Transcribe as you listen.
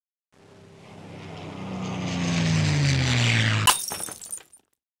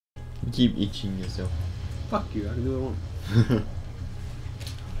keep itching yourself. Fuck you, I can do what I want.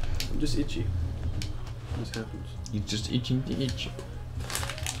 I'm just itchy. This happens. You're just itching to itch.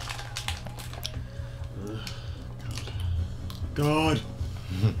 God.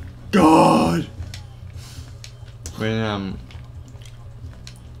 God. When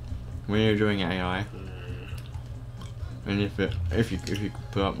you're doing AI, and if you could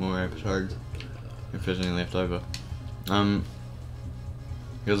put up more episodes, if there's any left over,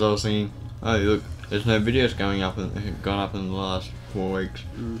 because I was thinking, oh look, there's no videos gone up in the last 4 weeks,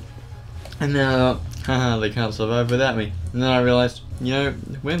 and then I thought, haha, they can't survive without me. And then I realised, you know,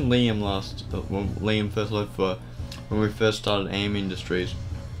 when Liam first left for, when we first started AM Industries,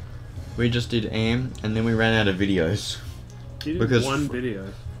 we just did AM, and then we ran out of videos. You did one video.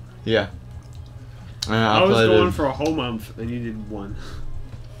 Yeah. I was gone for a whole month, and you did one.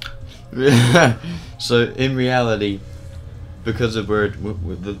 So in reality, because of we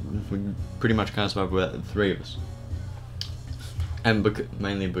pretty much can't survive without the 3 of us, and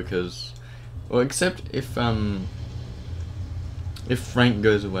mainly because, well, except if Frank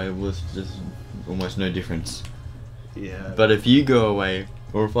goes away, well, there's almost no difference. Yeah. But if you go away,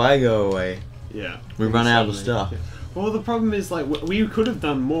 or if I go away, yeah, we run out of stuff. Yeah. Well, the problem is, like, we could have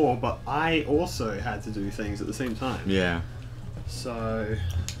done more, but I also had to do things at the same time. Yeah. So...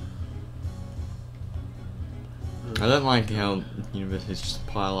 I don't like how universities just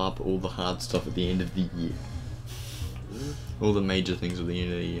pile up all the hard stuff at the end of the year. Yeah. All the major things at the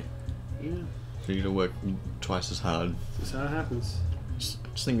end of the year. Yeah. So you gotta work twice as hard. That's how it happens. Just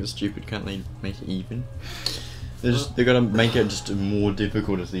think it's stupid, can't they make it even? They gotta make it just more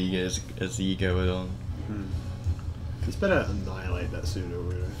difficult as the year goes on. It's better to annihilate that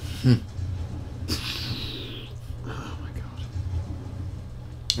Sudowoodo. Oh my god.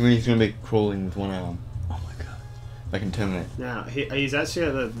 I mean, he's gonna be crawling with one arm. Oh my god. I can terminate. Now, he's actually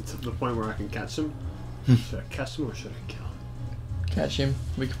at the point where I can catch him. Should I catch him or should I kill him? Catch him.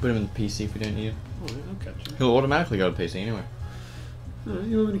 We can put him in the PC if we don't need him. Oh, yeah, I'll catch him. He'll automatically go to PC anyway. No,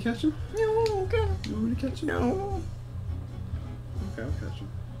 you want me to catch him? No, okay. You want me to catch him? No. Okay, I'll catch him.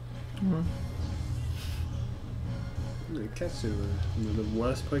 Alright. Catch him, the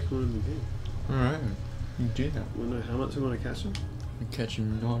worst Pokemon in the game. Alright, you do that. You wanna know how much I want to catch him? You catch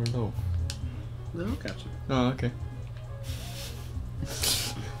him not at all. No, I'll catch him. Oh, okay.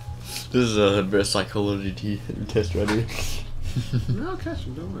 This is a psychology test right here. No, I'll catch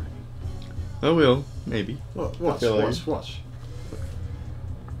him, don't worry. I will, maybe. Watch.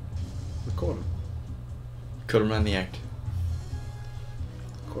 I caught him. Caught him around the act.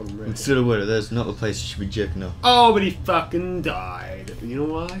 Caught him red. Sudowoodo, that's not the place you should be jerking off. Oh, but he fucking died. You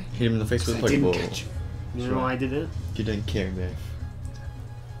know why? Hit him in the face with a I didn't Pokeball. catch him. You know why I did it? You don't care about it.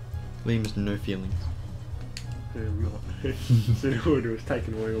 Liam has no feelings. I'm not. Sudowoodo has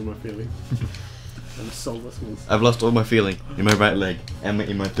taken away all my feelings. I'm a soulless monster. I've lost all my feeling in my right leg and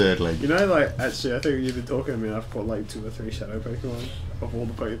in my third leg. You know, like, actually, I think you've been talking to me and I've caught like 2 or 3 shadow Pokemon. Of all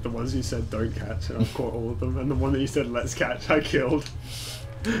the ones you said don't catch, and I've caught all of them. And the one that you said let's catch, I killed.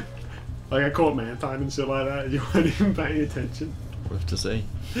 Like, I caught Mantine and shit like that, and you weren't even paying attention. Worth to see.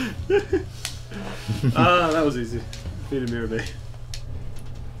 That was easy. Need a mirror B.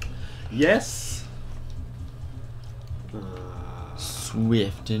 Yes.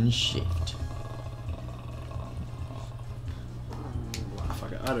 Swift and shift.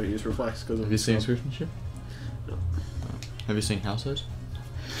 Fuck it, I don't use reflex because Have you seen Swift and shift? No. Have you seen Houseos?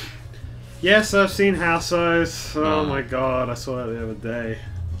 Yes, I've seen Houseos. Oh my god, I saw that the other day.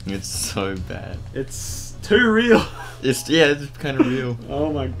 It's so bad. It's too real. It's kind of real.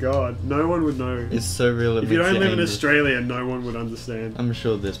 Oh my god, no one would know. It's so real. If you don't live in Australia, no one would understand. I'm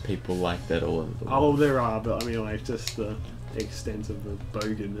sure there's people like that all over the world. Oh, there are, but I mean, like, just the extent of the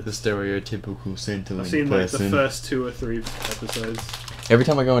boginess. The stereotypical Centrelink I've seen like person. the first 2 or 3 episodes. Every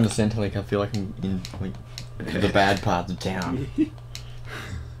time I go into Centrelink, I feel like I'm in like the bad parts of town.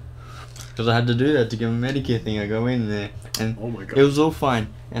 Because I had to do that to get my Medicare thing. I go in there, and oh my god, it was all fine.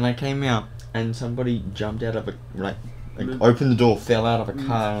 And I came out, and somebody jumped out of a opened the door, fell out of a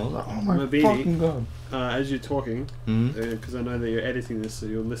car. And I was like, oh my fucking god! As you're talking, because I know that you're editing this, so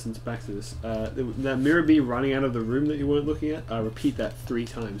you'll listen back to this. That mirror B running out of the room that you weren't looking at. Repeat that 3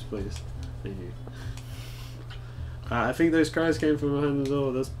 times, please. Thank you. I think those cries came from behind the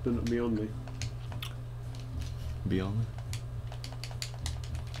door. That's beyond me. Beyond.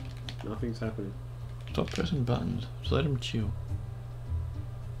 Nothing's happening. Stop pressing buttons. Just let him chill.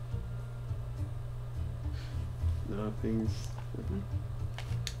 Nothing's happening.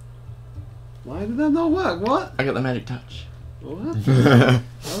 Why did that not work? What? I got the magic touch. What? I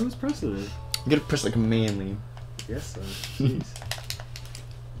was pressing it. You gotta press like a man, Liam. Yes, sir. Jeez.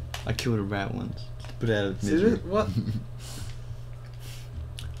 I killed a rat once. Put it out of See misery. that? What?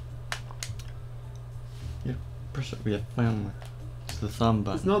 Yeah, press it with your thumb. It's the thumb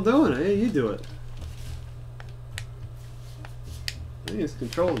button. It's not doing it. Yeah, you do it. I think its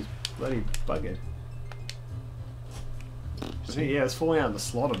controls bloody buggered. I think, yeah, it's falling out of the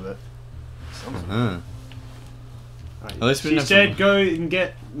slot of it. Right, At least we she didn't have said some- go and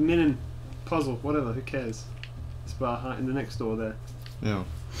get Min and Puzzle, whatever, who cares? It's in the next door there. Yeah.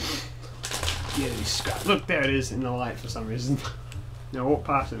 Yeah, these scraps. Look, there it is in the light for some reason. Now walk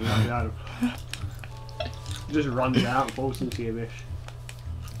past it without the item. It just runs out and falls into your bish.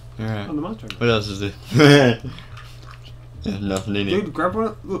 Alright. On the monster. What else is there? There's nothing in it. Dude, grab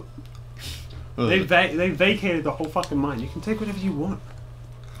one. Look. What They is it? they vacated the whole fucking mine. You can take whatever you want.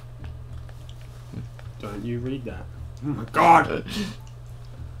 Don't you read that? Oh my god!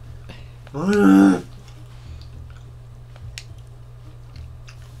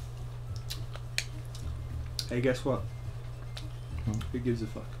 Hey, guess what? Hmm. Who gives a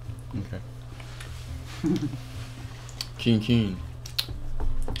fuck? Okay. Keen.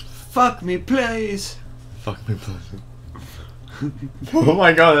 Fuck me, please! Fuck me, please. Oh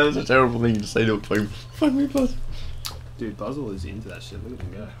my god, that's a terrible thing to say to a Pokemon. Fuck me, please. Dude, Puzzle is into that shit. Look at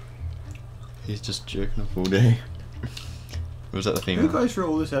him go. He's just jerking off all day. Or was that the Who female? goes through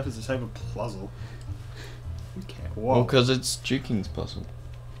all this effort to save a puzzle? Who cares? Whoa. Well, because it's Juking's puzzle.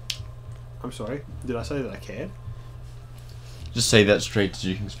 I'm sorry. Did I say that I cared? Just say that straight to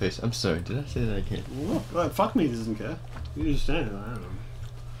Juking's face. I'm sorry, did I say that I cared? Look, like, fuck me doesn't care. You just stand there like, I don't know.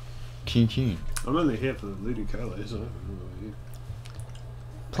 Keen. I'm only here for the Ludicolo, so...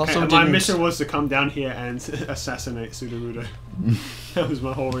 Plus, Okay, I my didn't- mission was to come down here and assassinate Sudowoodo. That was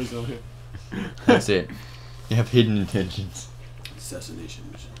my whole reason here. That's it. You have hidden intentions. Assassination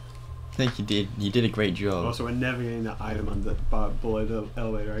mission. I think you did. You did a great job. Also, we're never getting that item below the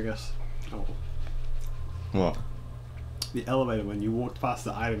elevator, I guess. Oh. What? The elevator, when you walked past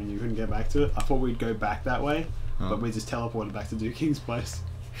the item and you couldn't get back to it, I thought we'd go back that way, Oh. but we just teleported back to Duking's place.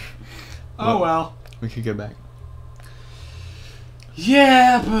 Well- Oh well. We could go back.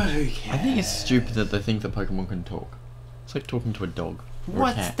 Yeah, but who cares? I think it's stupid that they think that Pokemon can talk. It's like talking to a dog. Or a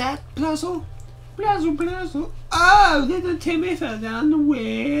What's cat. that, Blazzle? Blazzle. Oh, little Timmy fell down the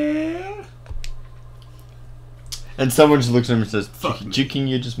well. And someone just looks at him and says, Fuck me. Juking,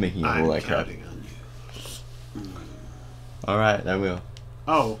 you're just making up I'm all that crap. counting on you. Alright, I will.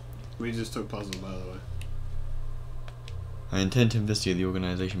 Oh, we just took Puzzle, by the way. I intend to investigate the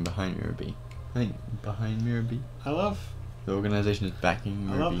organization behind Mirabee. I think behind Mirabee? I love The organization is backing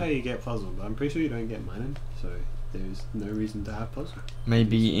I love how Mirabee. you get Puzzle, but I'm pretty sure you don't get Mining, so there's no reason to have Puzzle.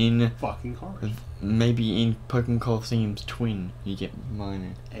 Maybe in Fucking horror. Pokemon Colosseum's twin, you get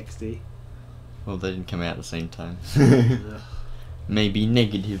Minor. XD. Well, they didn't come out at the same time. Ugh. Maybe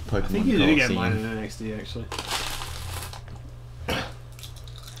negative Pokemon I think you do get Mining Colosseum. in XD, actually.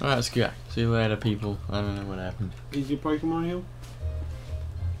 Alright, let's go. See you later, people. I don't know what happened. Is your Pokemon heal?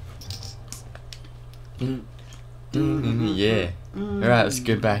 Yeah. Alright, let's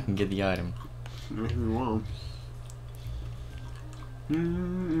go back and get the item. If you want.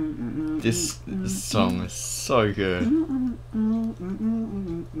 This song is so good.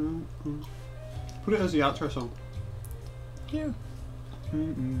 Put it as the outro song. Yeah.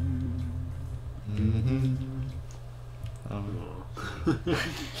 Oh,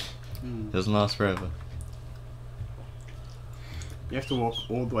 doesn't last forever. You have to walk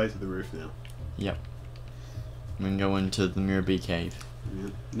all the way to the roof now. Yep. I'm gonna go into the Mirabee Cave. Yeah.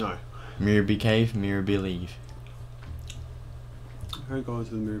 No. Mirabee Cave, Mirabee leave. Don't go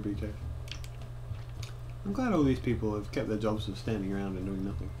into the Mirabee Cave. I'm glad all these people have kept their jobs of standing around and doing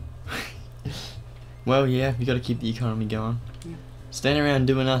nothing. Well, yeah, you gotta keep the economy going. Yeah. Standing around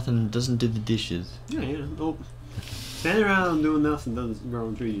doing nothing doesn't do the dishes. Yeah. Well, standing around and doing nothing doesn't grow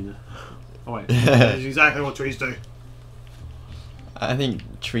on trees, you know. Oh wait, that's exactly what trees do. I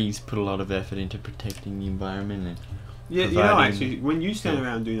think trees put a lot of effort into protecting the environment and Yeah, you know, providing- actually, when you stand Yeah.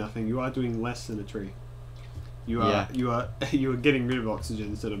 around and do nothing, you are doing less than a tree. You are, Yeah. you are getting rid of oxygen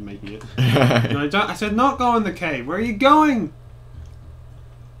instead of making it. No, don't. I said not go in the cave. Where are you going?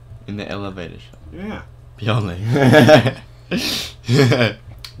 in the elevator shop. Yeah. Beyond there. Beyond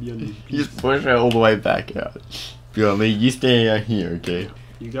You just push it all the way back out. Beyond me, you stay out here, okay?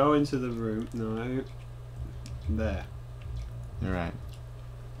 You go into the room. No. There. Alright.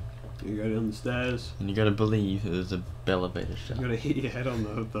 You go down the stairs. And you gotta believe there's a elevator shop. You gotta hit your head on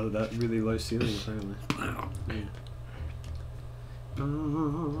that really low ceiling apparently. Yeah.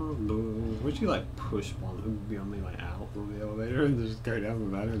 Would you like push one beyond me like out on the elevator and just go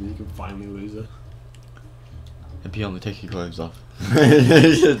down without her and you can finally lose her? Hey, Beyond, take your clothes off.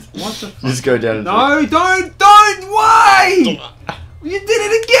 just, What the fuck? just go down. No, don't! Why? You did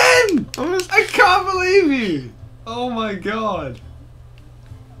it again! I can't believe you! Oh my god.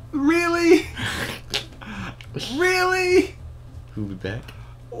 Really? Really? We'll be back.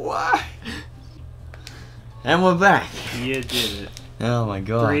 Why? And we're back. You did it. Oh my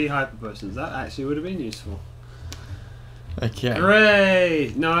god. 3 hyper potions. That actually would have been useful. Okay.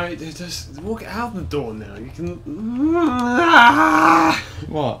 Hooray! No, just walk out the door now. You can.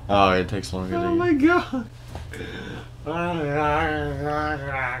 What? Oh, it takes longer. Oh my god.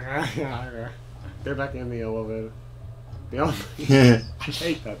 Go back in the elevator. I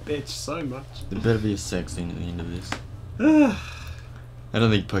hate that bitch so much. There better be a sex scene at the end of this. I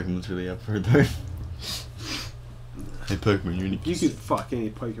don't think Pokemon's really up for it though. Hey Pokemon, you need. You could fuck any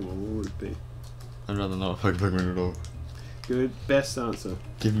Pokemon, what would it be? I'd rather not fuck Pokemon at all. Good, best answer.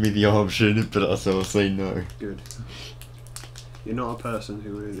 Give me the option, but also I'll say no. Good. You're not a person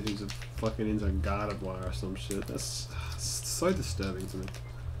who's a fucking into Gardevoir or some shit. That's so disturbing to me.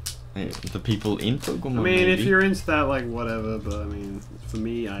 Hey, the people in Pokemon. I mean, maybe. if you're into that, like, whatever, but I mean, for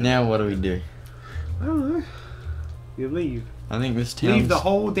me, Now what do we do? I don't know. You leave. I think this town's... Leave the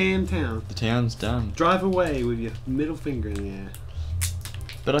whole damn town. The town's done. Drive away with your middle finger in the air.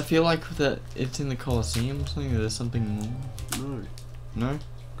 But I feel like that it's in the Colosseum or something, there's something more. No. No?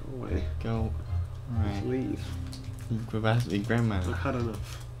 Go away. Go. Alright. Just leave. Go back to your grandma. I've had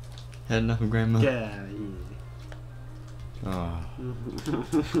enough. Had enough of grandma? Get out of here.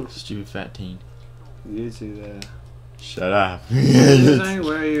 Oh. Stupid fat teen. You two there. Shut up. Saying,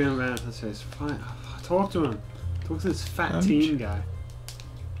 where are you in about to say? It's fine. Talk to him. Talk to this fat teen guy.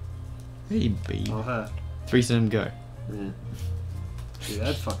 Hey, babe. Or her. 3 go. Yeah. Dude,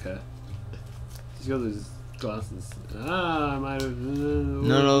 I'd fuck her. She's got those glasses. Ah, I might have. No.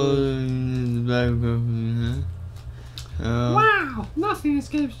 Wow! Nothing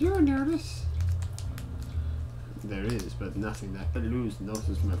escapes your notice. There is, but nothing that eludes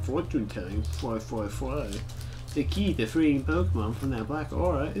notice my fortune telling. 444. The key to freeing Pokemon from that black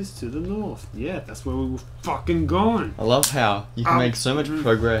aura is to the north. Yeah, that's where we were fucking going. I love how you can make so much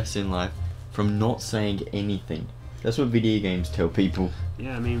progress in life from not saying anything. That's what video games tell people.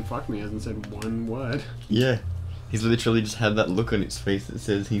 Yeah, I mean, fuck me, hasn't said one word. Yeah. He's literally just had that look on his face that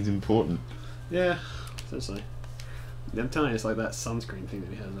says he's important. Yeah, essentially. I'm telling you, it's like that sunscreen thing that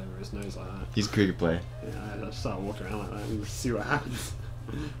he has over his nose like that. He's a cricket player. Yeah, I just start walking around like that and see what happens.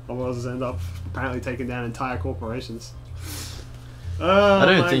 Otherwise, I end up apparently taking down entire corporations. I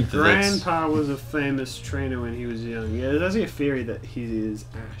don't my think that grandpa was a famous trainer when he was young. Yeah, there's actually a theory that he is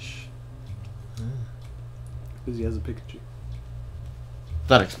Ash. Because he has a Pikachu.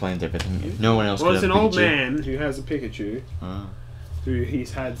 That explains everything. If no one else Well, could it's have an a old Pikachu. man who has a Pikachu. Oh. Who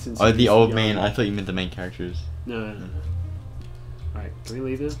he's had since. Oh, he the was old young. man. I thought you meant the main characters. No. Alright, can we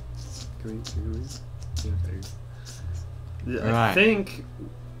leave now? Can we leave? Yeah, okay. I think.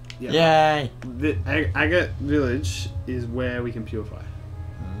 Yeah. Yay! The Agate Village is where we can purify.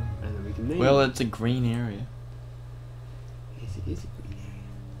 And then we can name Well, it. it's a green area. Yes, it is a green area.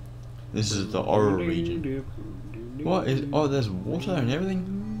 This is the Aura region. What is? Oh, there's water and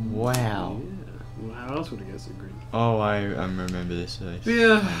everything. Wow. Yeah. Well, how else would it get so green? Oh, I remember this place.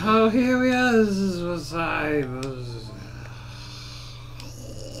 Yeah. Oh, here we are. This is what I was.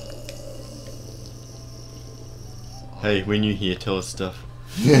 Hey, when you here, tell us stuff.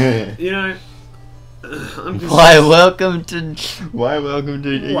 You know, I'm just. Why welcome to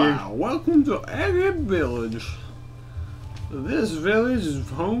Wow, welcome to Agate Village. This village is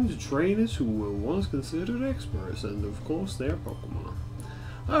home to trainers who were once considered experts, and of course their Pokemon.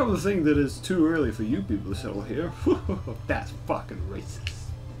 I would think that it's too early for you people to settle here. That's fucking racist.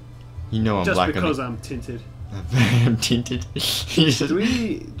 You know I'm Just black because on I'm tinted. I'm tinted. Do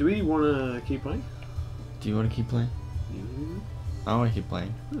we want to keep playing? Do you want to keep playing? I want to keep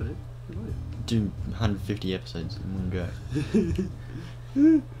playing. Alright, Do 150 episodes in one go.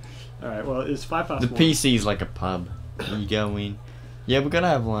 Alright, well, it's 5 past The 1. PC is like a pub. You go in. Yeah, we're gonna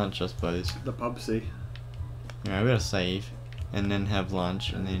have lunch, I suppose. The pub C. Yeah, we gotta save, and then have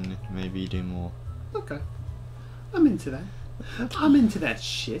lunch, and then maybe do more. Okay. I'm into that. I'm into that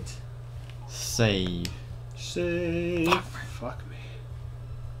shit. Save. Save. Fuck me.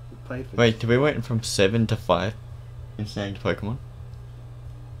 We played for Wait, did we went from 7 to 5 in saying Pokemon?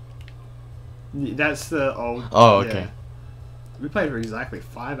 That's the old. Oh, okay. Yeah. We played for exactly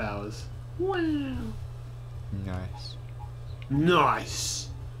 5 hours. Wow. Nice. Nice.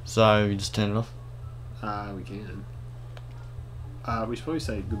 So, we just turn it off? We can. We should probably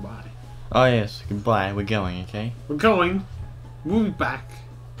say goodbye. Oh yes, goodbye, we're going, okay? We're going. We'll be back.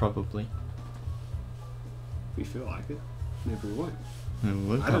 Probably. If we feel like it. Maybe we won't.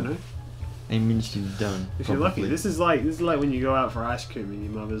 We'll I don't know. 8 minutes is done. If you're lucky, this is like when you go out for ice cream and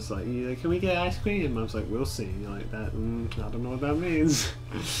your mother's like, "Can we get ice cream?" And Mum's like, "We'll see." And you're like, "That I don't know what that means."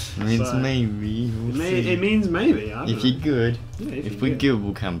 It means so, maybe. It means maybe. I don't if know. you're good. Yeah, if we're good,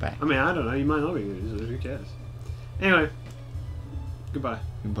 we'll come back. I mean, I don't know. You might not be good. So who cares? Anyway, goodbye.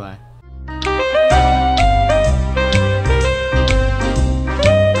 Goodbye.